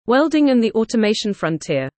Welding and the Automation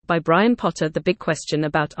Frontier, by Brian Potter. The big question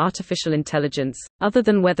about artificial intelligence, other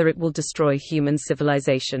than whether it will destroy human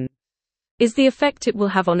civilization, is the effect it will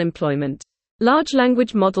have on employment. Large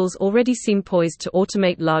language models already seem poised to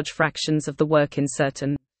automate large fractions of the work in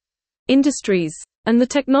certain industries, and the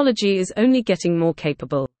technology is only getting more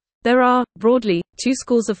capable. There are, broadly, two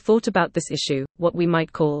schools of thought about this issue, what we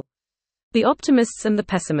might call the optimists and the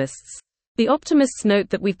pessimists. The optimists note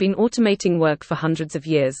that we've been automating work for hundreds of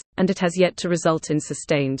years, and it has yet to result in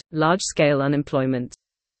sustained, large-scale unemployment.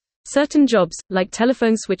 Certain jobs, like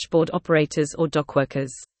telephone switchboard operators or dock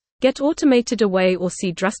workers, get automated away or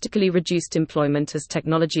see drastically reduced employment as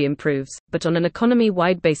technology improves, but on an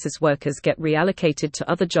economy-wide basis workers get reallocated to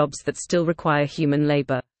other jobs that still require human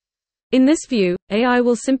labor. In this view, AI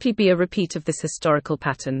will simply be a repeat of this historical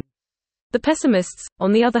pattern. The pessimists,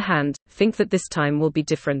 on the other hand, think that this time will be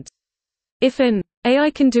different. If an AI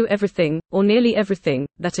can do everything, or nearly everything,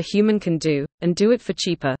 that a human can do, and do it for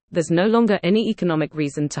cheaper, there's no longer any economic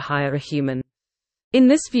reason to hire a human. In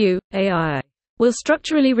this view, AI will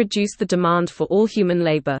structurally reduce the demand for all human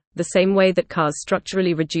labor, the same way that cars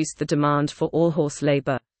structurally reduced the demand for all horse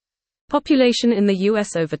labor. Population in the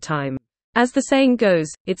US over time. As the saying goes,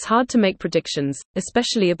 it's hard to make predictions,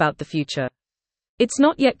 especially about the future. It's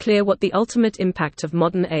not yet clear what the ultimate impact of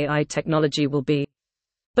modern AI technology will be.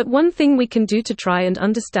 But one thing we can do to try and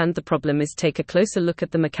understand the problem is take a closer look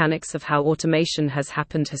at the mechanics of how automation has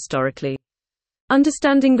happened historically.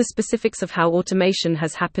 Understanding the specifics of how automation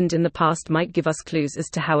has happened in the past might give us clues as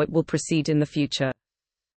to how it will proceed in the future.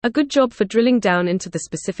 A good job for drilling down into the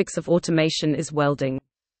specifics of automation is welding.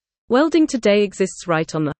 Welding today exists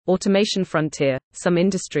right on the automation frontier. Some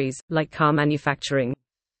industries, like car manufacturing,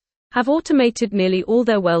 have automated nearly all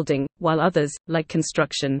their welding, while others, like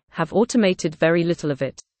construction, have automated very little of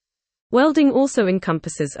it. Welding also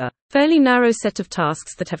encompasses a fairly narrow set of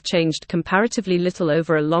tasks that have changed comparatively little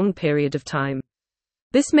over a long period of time.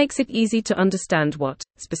 This makes it easy to understand what,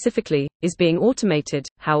 specifically, is being automated,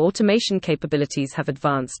 how automation capabilities have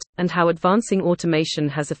advanced, and how advancing automation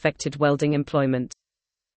has affected welding employment.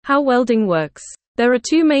 How welding works. There are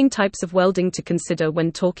two main types of welding to consider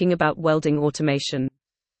when talking about welding automation.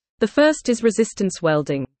 The first is resistance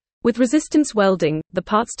welding. With resistance welding, the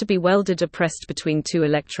parts to be welded are pressed between two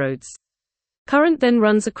electrodes. Current then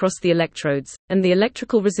runs across the electrodes, and the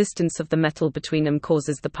electrical resistance of the metal between them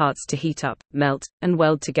causes the parts to heat up, melt, and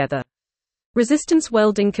weld together. Resistance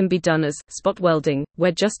welding can be done as spot welding,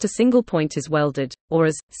 where just a single point is welded, or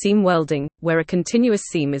as seam welding, where a continuous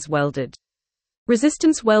seam is welded.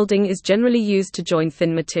 Resistance welding is generally used to join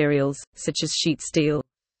thin materials, such as sheet steel.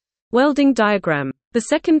 Welding diagram. The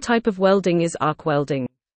second type of welding is arc welding.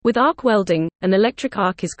 With arc welding, an electric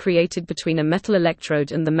arc is created between a metal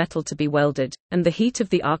electrode and the metal to be welded, and the heat of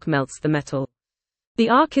the arc melts the metal. The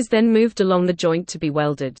arc is then moved along the joint to be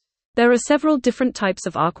welded. There are several different types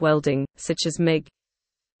of arc welding, such as MIG,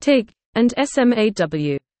 TIG, and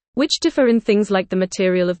SMAW, which differ in things like the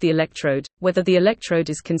material of the electrode, whether the electrode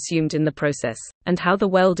is consumed in the process, and how the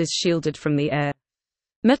weld is shielded from the air.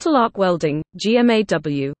 Metal arc welding,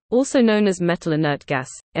 GMAW, also known as metal inert gas,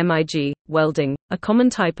 MIG, welding, a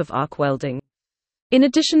common type of arc welding. In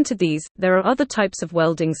addition to these, there are other types of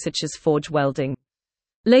welding such as forge welding,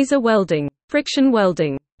 laser welding, friction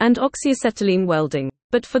welding, and oxyacetylene welding.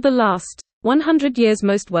 But for the last 100 years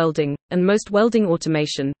most welding, and most welding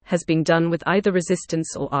automation, has been done with either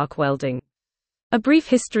resistance or arc welding. A brief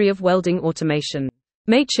history of welding automation.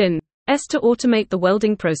 Machines to automate the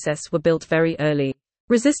welding process were built very early.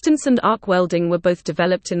 Resistance and arc welding were both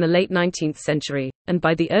developed in the late 19th century, and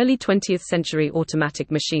by the early 20th century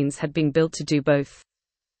automatic machines had been built to do both.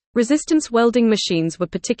 Resistance welding machines were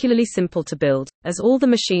particularly simple to build, as all the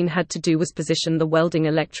machine had to do was position the welding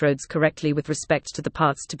electrodes correctly with respect to the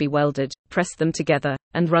parts to be welded, press them together,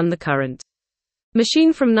 and run the current.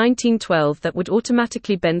 Machine from 1912 that would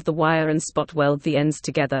automatically bend the wire and spot weld the ends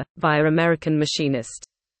together, via American machinist.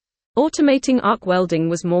 Automating arc welding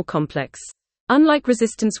was more complex. Unlike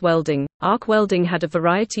resistance welding, arc welding had a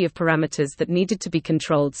variety of parameters that needed to be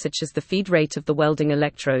controlled, such as the feed rate of the welding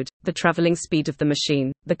electrode, the traveling speed of the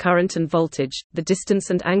machine, the current and voltage, the distance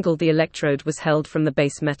and angle the electrode was held from the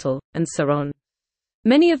base metal, and so on.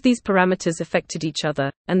 Many of these parameters affected each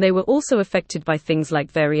other, and they were also affected by things like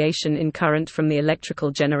variation in current from the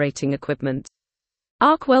electrical generating equipment.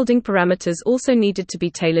 Arc welding parameters also needed to be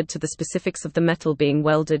tailored to the specifics of the metal being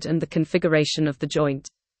welded and the configuration of the joint.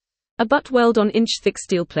 A butt weld on inch-thick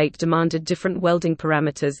steel plate demanded different welding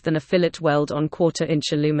parameters than a fillet weld on quarter-inch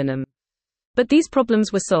aluminum. But these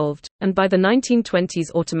problems were solved, and by the 1920s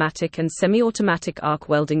automatic and semi-automatic arc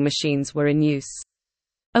welding machines were in use.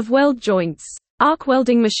 Of weld joints. Arc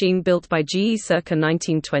welding machine built by GE circa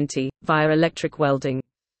 1920, via electric welding.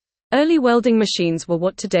 Early welding machines were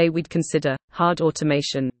what today we'd consider hard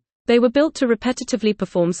automation. They were built to repetitively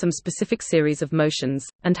perform some specific series of motions,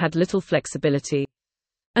 and had little flexibility.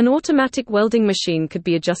 An automatic welding machine could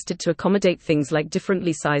be adjusted to accommodate things like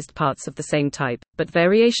differently sized parts of the same type, but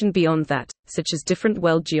variation beyond that, such as different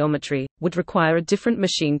weld geometry, would require a different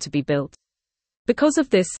machine to be built. Because of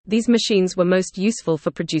this, these machines were most useful for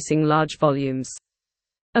producing large volumes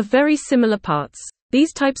of very similar parts.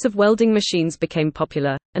 These types of welding machines became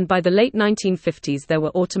popular, and by the late 1950s there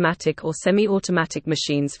were automatic or semi-automatic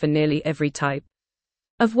machines for nearly every type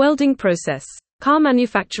of welding process. Car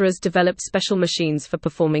manufacturers developed special machines for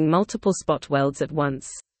performing multiple spot welds at once.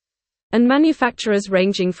 And manufacturers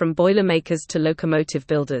ranging from boiler makers to locomotive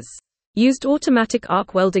builders used automatic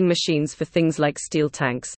arc welding machines for things like steel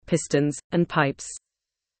tanks, pistons, and pipes.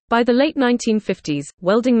 By the late 1950s,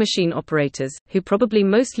 welding machine operators, who probably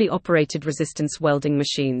mostly operated resistance welding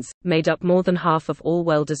machines, made up more than half of all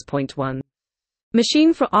welders. 1.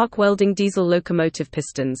 Machine for arc welding diesel locomotive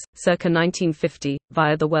pistons, circa 1950,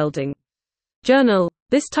 via the Welding Journal.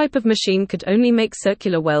 This type of machine could only make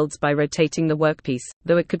circular welds by rotating the workpiece,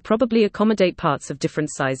 though it could probably accommodate parts of different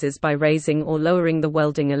sizes by raising or lowering the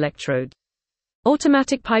welding electrode.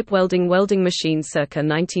 Automatic pipe welding machine circa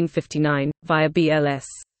 1959, via BLS.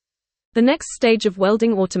 The next stage of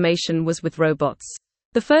welding automation was with robots.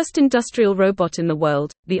 The first industrial robot in the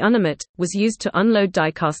world, the Unimet, was used to unload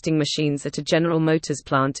die casting machines at a General Motors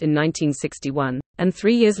plant in 1961, and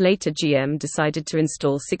 3 years later GM decided to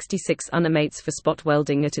install 66 Unimates for spot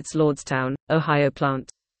welding at its Lordstown, Ohio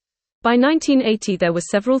plant. By 1980 there were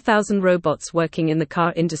several thousand robots working in the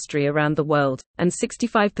car industry around the world, and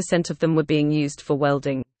 65% of them were being used for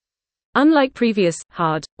welding. Unlike previous,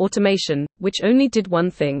 hard, automation, which only did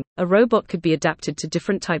one thing, a robot could be adapted to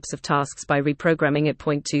different types of tasks by reprogramming it.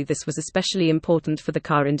 2 This was especially important for the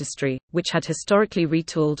car industry, which had historically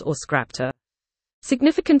retooled or scrapped a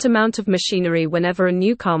significant amount of machinery whenever a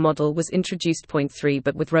new car model was introduced. 3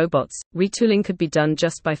 But with robots, retooling could be done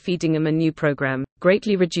just by feeding them a new program,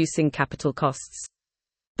 greatly reducing capital costs.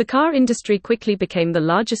 The car industry quickly became the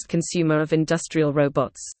largest consumer of industrial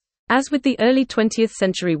robots. As with the early 20th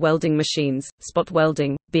century welding machines, spot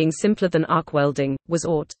welding, being simpler than arc welding, was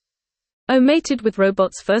automated with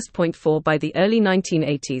robots first. 4 By the early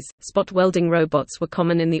 1980s, spot welding robots were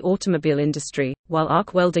common in the automobile industry, while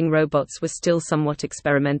arc welding robots were still somewhat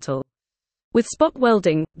experimental. With spot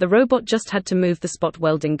welding, the robot just had to move the spot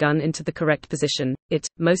welding gun into the correct position. It,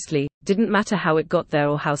 mostly, didn't matter how it got there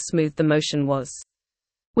or how smooth the motion was.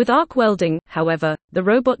 With arc welding, however, the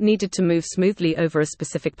robot needed to move smoothly over a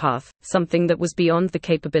specific path, something that was beyond the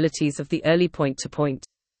capabilities of the early point-to-point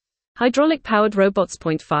hydraulic-powered robots.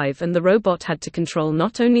 5 And the robot had to control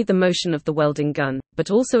not only the motion of the welding gun, but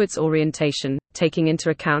also its orientation, taking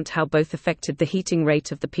into account how both affected the heating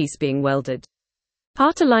rate of the piece being welded.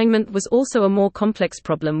 Part alignment was also a more complex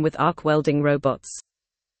problem with arc welding robots.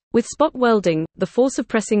 With spot welding, the force of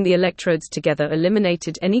pressing the electrodes together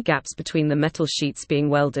eliminated any gaps between the metal sheets being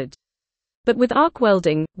welded. But with arc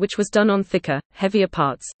welding, which was done on thicker, heavier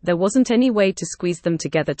parts, there wasn't any way to squeeze them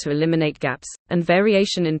together to eliminate gaps, and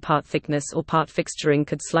variation in part thickness or part fixturing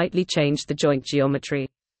could slightly change the joint geometry.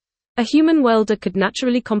 A human welder could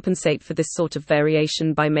naturally compensate for this sort of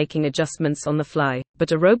variation by making adjustments on the fly,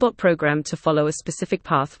 but a robot programmed to follow a specific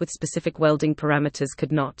path with specific welding parameters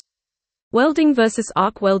could not. Welding versus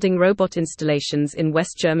arc welding robot installations in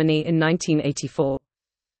West Germany in 1984.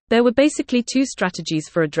 There were basically two strategies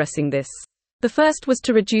for addressing this. The first was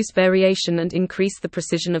to reduce variation and increase the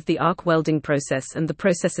precision of the arc welding process and the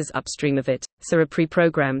processes upstream of it, so a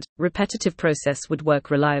pre-programmed, repetitive process would work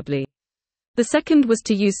reliably. The second was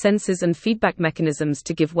to use sensors and feedback mechanisms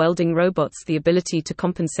to give welding robots the ability to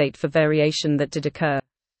compensate for variation that did occur.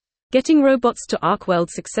 Getting robots to arc weld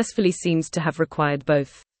successfully seems to have required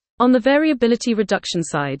both. On the variability reduction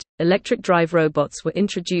side, electric drive robots were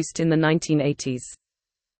introduced in the 1980s,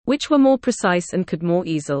 which were more precise and could more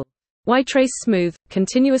easily trace smooth,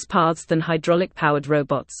 continuous paths than hydraulic-powered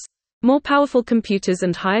robots. More powerful computers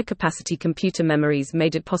and higher capacity computer memories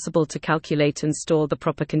made it possible to calculate and store the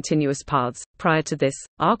proper continuous paths. Prior to this,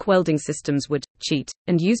 arc welding systems would cheat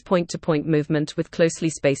and use point-to-point movement with closely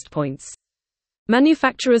spaced points.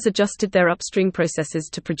 Manufacturers adjusted their upstream processes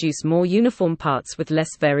to produce more uniform parts with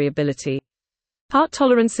less variability. Part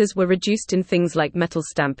tolerances were reduced in things like metal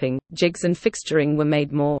stamping, jigs and fixturing were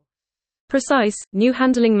made more precise. New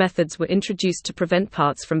handling methods were introduced to prevent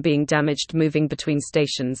parts from being damaged moving between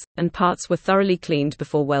stations, and parts were thoroughly cleaned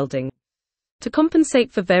before welding. To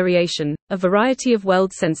compensate for variation, a variety of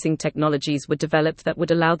weld sensing technologies were developed that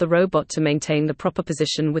would allow the robot to maintain the proper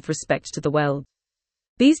position with respect to the weld.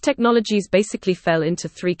 These technologies basically fell into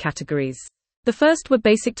three categories. The first were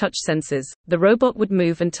basic touch sensors. The robot would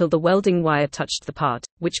move until the welding wire touched the part,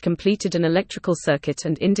 which completed an electrical circuit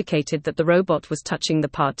and indicated that the robot was touching the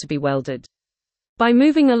part to be welded. By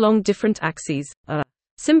moving along different axes, a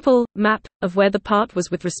simple map of where the part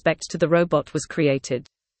was with respect to the robot was created.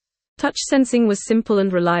 Touch sensing was simple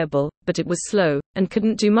and reliable, but it was slow, and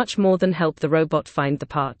couldn't do much more than help the robot find the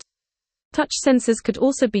part. Touch sensors could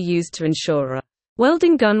also be used to ensure a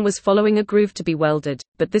welding gun was following a groove to be welded,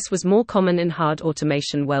 but this was more common in hard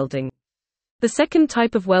automation welding. The second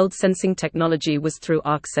type of weld sensing technology was through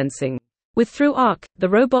arc sensing. With through arc, the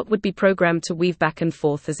robot would be programmed to weave back and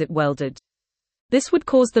forth as it welded. This would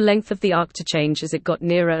cause the length of the arc to change as it got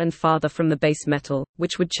nearer and farther from the base metal,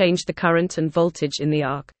 which would change the current and voltage in the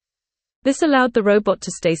arc. This allowed the robot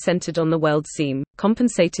to stay centered on the weld seam,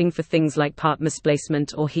 compensating for things like part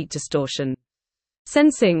misplacement or heat distortion.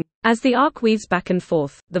 Sensing. As the arc weaves back and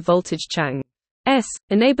forth, the voltage changes,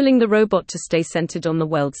 enabling the robot to stay centered on the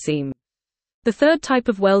weld seam. The third type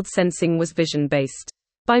of weld sensing was vision-based.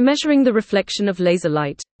 By measuring the reflection of laser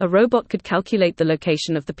light, a robot could calculate the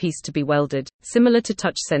location of the piece to be welded, similar to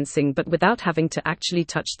touch sensing but without having to actually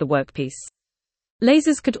touch the workpiece.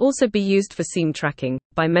 Lasers could also be used for seam tracking.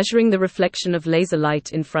 By measuring the reflection of laser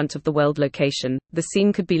light in front of the weld location, the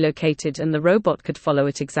seam could be located and the robot could follow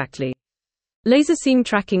it exactly. Laser seam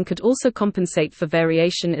tracking could also compensate for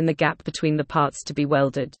variation in the gap between the parts to be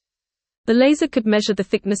welded. The laser could measure the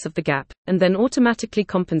thickness of the gap, and then automatically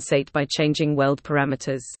compensate by changing weld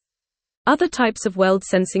parameters. Other types of weld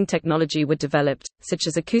sensing technology were developed, such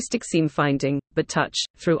as acoustic seam finding, but touch,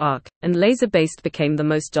 through arc, and laser-based became the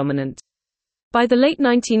most dominant. By the late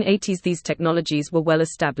 1980s these technologies were well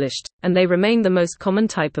established, and they remain the most common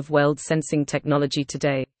type of weld sensing technology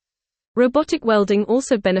today. Robotic welding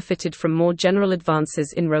also benefited from more general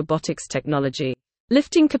advances in robotics technology.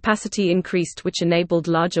 Lifting capacity increased, which enabled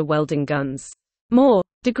larger welding guns. More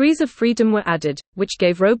degrees of freedom were added, which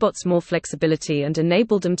gave robots more flexibility and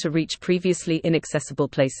enabled them to reach previously inaccessible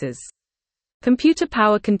places. Computer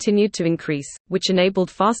power continued to increase, which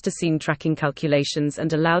enabled faster seam tracking calculations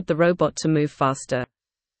and allowed the robot to move faster.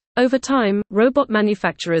 Over time, robot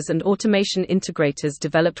manufacturers and automation integrators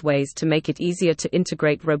developed ways to make it easier to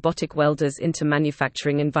integrate robotic welders into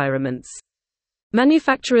manufacturing environments.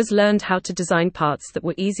 Manufacturers learned how to design parts that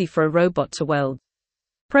were easy for a robot to weld.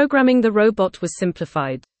 Programming the robot was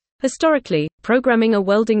simplified. Historically, programming a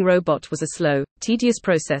welding robot was a slow, tedious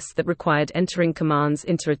process that required entering commands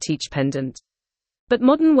into a teach pendant. But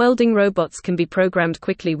modern welding robots can be programmed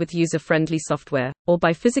quickly with user-friendly software, or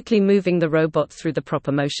by physically moving the robot through the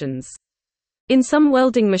proper motions. In some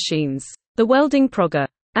welding machines, the welding program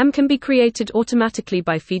can be created automatically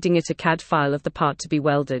by feeding it a CAD file of the part to be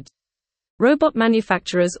welded. Robot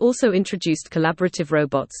manufacturers also introduced collaborative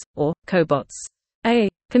robots, or cobots. A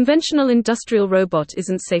conventional industrial robot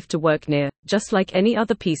isn't safe to work near, just like any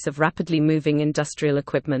other piece of rapidly moving industrial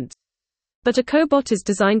equipment. But a cobot is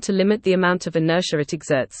designed to limit the amount of inertia it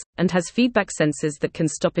exerts, and has feedback sensors that can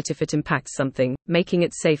stop it if it impacts something, making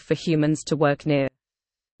it safe for humans to work near.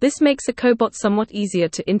 This makes a cobot somewhat easier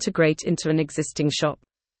to integrate into an existing shop.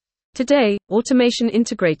 Today, automation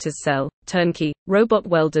integrators sell turnkey robot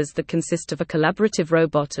welders that consist of a collaborative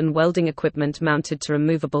robot and welding equipment mounted to a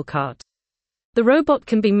movable cart. The robot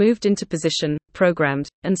can be moved into position, programmed,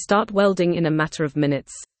 and start welding in a matter of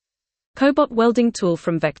minutes. Cobot welding tool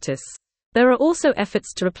from Vectus. There are also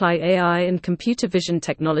efforts to apply AI and computer vision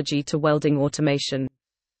technology to welding automation.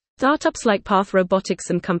 Startups like Path Robotics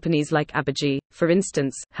and companies like Abergy, for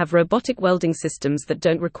instance, have robotic welding systems that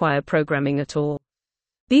don't require programming at all.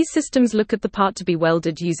 These systems look at the part to be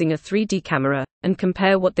welded using a 3D camera, and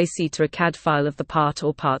compare what they see to a CAD file of the part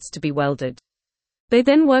or parts to be welded. They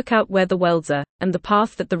then work out where the welds are, and the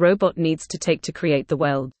path that the robot needs to take to create the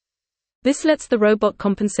weld. This lets the robot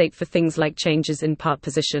compensate for things like changes in part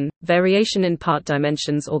position, variation in part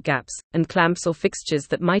dimensions or gaps, and clamps or fixtures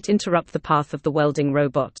that might interrupt the path of the welding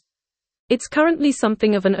robot. It's currently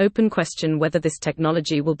something of an open question whether this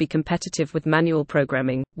technology will be competitive with manual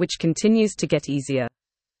programming, which continues to get easier.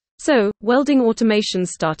 So, welding automation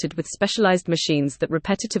started with specialized machines that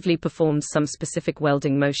repetitively performed some specific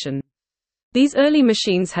welding motion. These early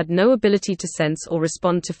machines had no ability to sense or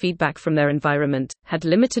respond to feedback from their environment, had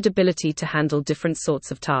limited ability to handle different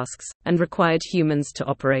sorts of tasks, and required humans to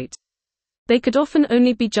operate. They could often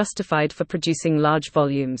only be justified for producing large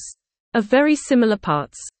volumes of very similar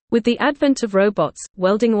parts. With the advent of robots,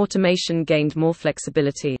 welding automation gained more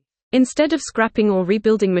flexibility. Instead of scrapping or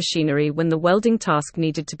rebuilding machinery when the welding task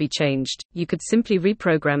needed to be changed, you could simply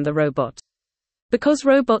reprogram the robot. Because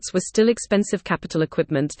robots were still expensive capital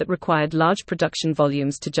equipment that required large production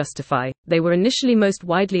volumes to justify, they were initially most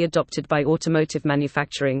widely adopted by automotive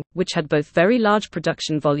manufacturing, which had both very large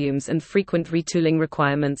production volumes and frequent retooling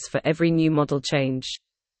requirements for every new model change.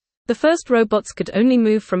 The first robots could only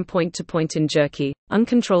move from point to point in jerky,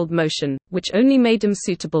 uncontrolled motion, which only made them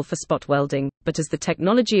suitable for spot welding, but as the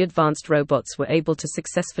technology advanced, robots were able to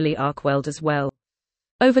successfully arc weld as well.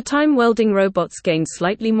 Over time, welding robots gained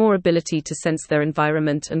slightly more ability to sense their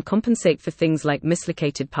environment and compensate for things like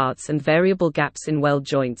mislocated parts and variable gaps in weld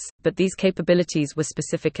joints, but these capabilities were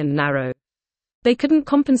specific and narrow. They couldn't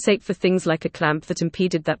compensate for things like a clamp that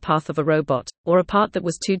impeded that path of a robot, or a part that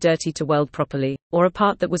was too dirty to weld properly, or a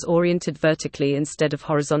part that was oriented vertically instead of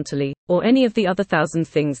horizontally, or any of the other thousand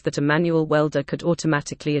things that a manual welder could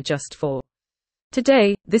automatically adjust for.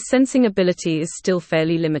 Today, this sensing ability is still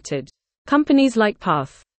fairly limited. Companies like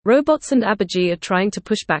Path Robots and Apergy are trying to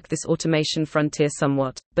push back this automation frontier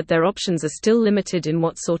somewhat, but their options are still limited in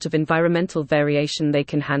what sort of environmental variation they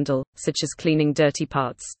can handle, such as cleaning dirty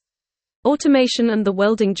parts. Automation and the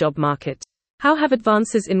welding job market. How have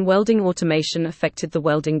advances in welding automation affected the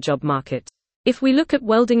welding job market? If we look at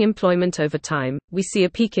welding employment over time, we see a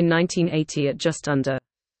peak in 1980 at just under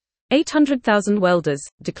 800,000 welders,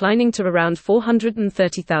 declining to around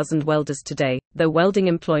 430,000 welders today, though welding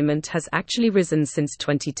employment has actually risen since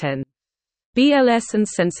 2010. BLS and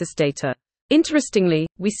census data. Interestingly,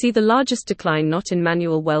 we see the largest decline not in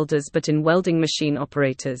manual welders but in welding machine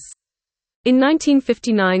operators. In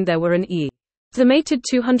 1959 there were an estimated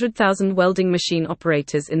 200,000 welding machine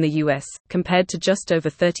operators in the U.S., compared to just over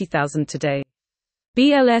 30,000 today.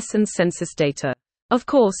 BLS and census data. Of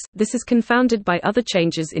course, this is confounded by other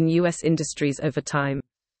changes in U.S. industries over time.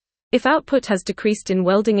 If output has decreased in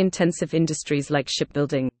welding-intensive industries like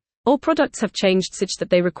shipbuilding, or products have changed such that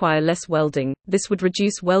they require less welding, this would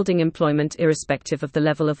reduce welding employment irrespective of the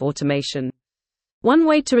level of automation. One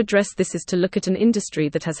way to address this is to look at an industry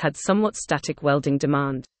that has had somewhat static welding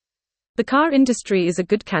demand. The car industry is a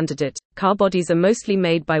good candidate. Car bodies are mostly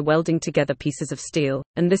made by welding together pieces of steel,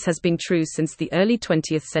 and this has been true since the early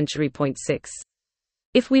 20th century. 6.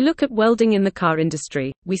 If we look at welding in the car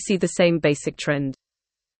industry, we see the same basic trend.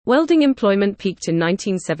 Welding employment peaked in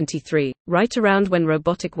 1973, right around when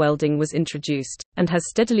robotic welding was introduced, and has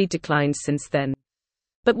steadily declined since then.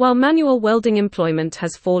 But while manual welding employment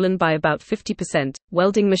has fallen by about 50%,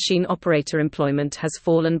 welding machine operator employment has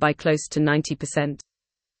fallen by close to 90%.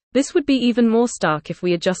 This would be even more stark if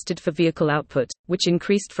we adjusted for vehicle output, which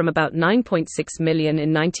increased from about 9.6 million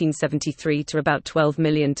in 1973 to about 12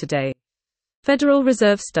 million today. Federal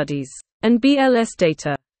Reserve studies and BLS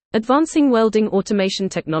data. Advancing welding automation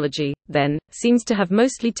technology, then, seems to have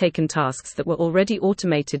mostly taken tasks that were already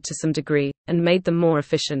automated to some degree, and made them more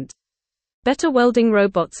efficient. Better welding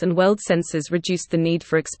robots and weld sensors reduced the need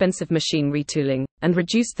for expensive machine retooling, and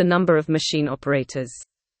reduced the number of machine operators.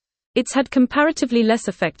 It's had comparatively less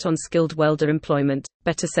effect on skilled welder employment.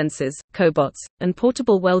 Better sensors, cobots, and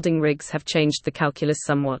portable welding rigs have changed the calculus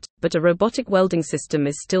somewhat, but a robotic welding system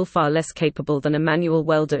is still far less capable than a manual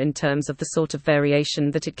welder in terms of the sort of variation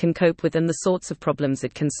that it can cope with and the sorts of problems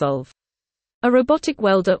it can solve. A robotic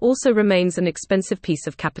welder also remains an expensive piece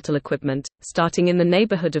of capital equipment, starting in the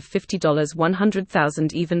neighborhood of $50,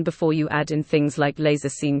 $100,000 even before you add in things like laser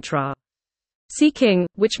seam tra. Seeking,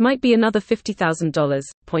 which might be another $50,000.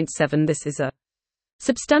 7. This is a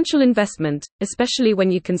substantial investment, especially when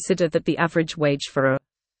you consider that the average wage for a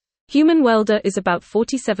human welder is about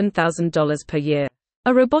 $47,000 per year.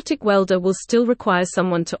 A robotic welder will still require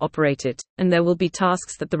someone to operate it, and there will be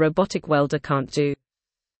tasks that the robotic welder can't do.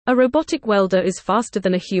 A robotic welder is faster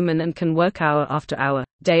than a human and can work hour after hour,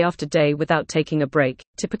 day after day without taking a break.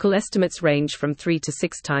 Typical estimates range from 3 to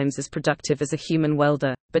 6 times as productive as a human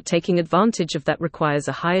welder, but taking advantage of that requires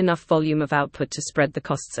a high enough volume of output to spread the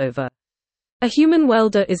costs over. A human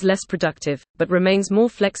welder is less productive, but remains more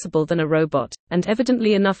flexible than a robot, and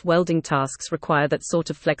evidently enough welding tasks require that sort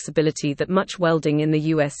of flexibility that much welding in the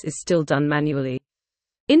US is still done manually.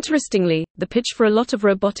 Interestingly, the pitch for a lot of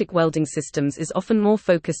robotic welding systems is often more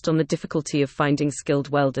focused on the difficulty of finding skilled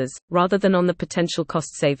welders, rather than on the potential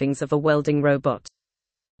cost savings of a welding robot.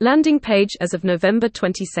 Landing page as of November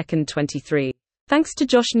 22, 23. Thanks to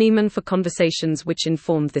Josh Neiman for conversations which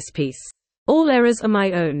informed this piece. All errors are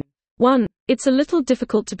my own. 1. It's a little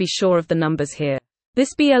difficult to be sure of the numbers here.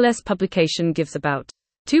 This BLS publication gives about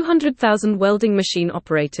 200,000 welding machine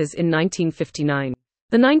operators in 1959.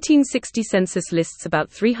 The 1960 census lists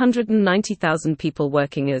about 390,000 people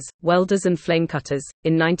working as welders and flame cutters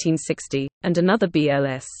in 1960, and another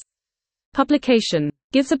BLS Publication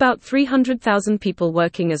gives about 300,000 people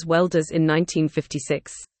working as welders in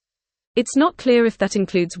 1956. It's not clear if that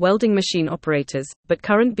includes welding machine operators, but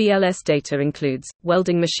current BLS data includes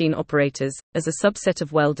welding machine operators as a subset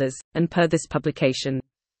of welders, and per this publication,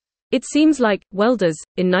 it seems like welders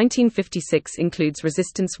in 1956 includes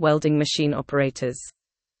resistance welding machine operators.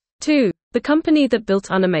 2. The company that built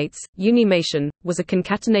Unimates, Unimation, was a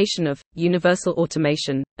concatenation of universal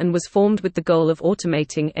automation and was formed with the goal of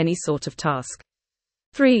automating any sort of task.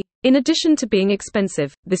 3. In addition to being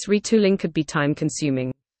expensive, this retooling could be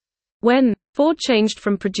time-consuming. When Ford changed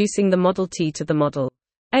from producing the Model T to the Model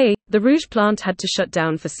A, the Rouge plant had to shut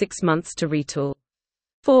down for 6 months to retool.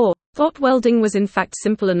 4. Thought welding was in fact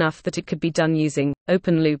simple enough that it could be done using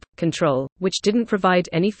open-loop control, which didn't provide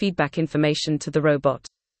any feedback information to the robot.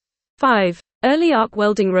 5. Early arc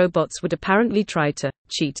welding robots would apparently try to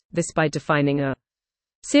cheat this by defining a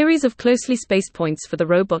series of closely spaced points for the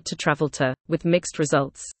robot to travel to, with mixed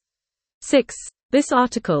results. 6. This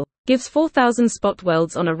article gives 4,000 spot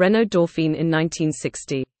welds on a Renault Dauphine in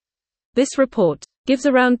 1960. This report gives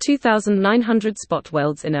around 2,900 spot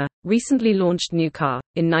welds in a recently launched new car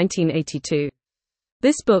in 1982.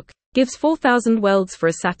 This book gives 4,000 welds for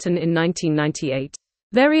a Saturn in 1998.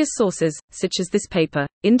 Various sources, such as this paper,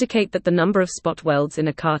 indicate that the number of spot welds in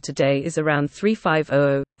a car today is around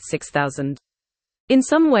 3,500–6,000. In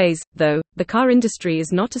some ways, though, the car industry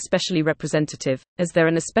is not especially representative, as they're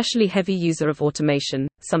an especially heavy user of automation,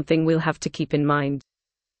 something we'll have to keep in mind.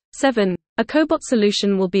 7. A cobot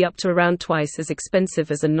solution will be up to around twice as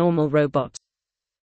expensive as a normal robot.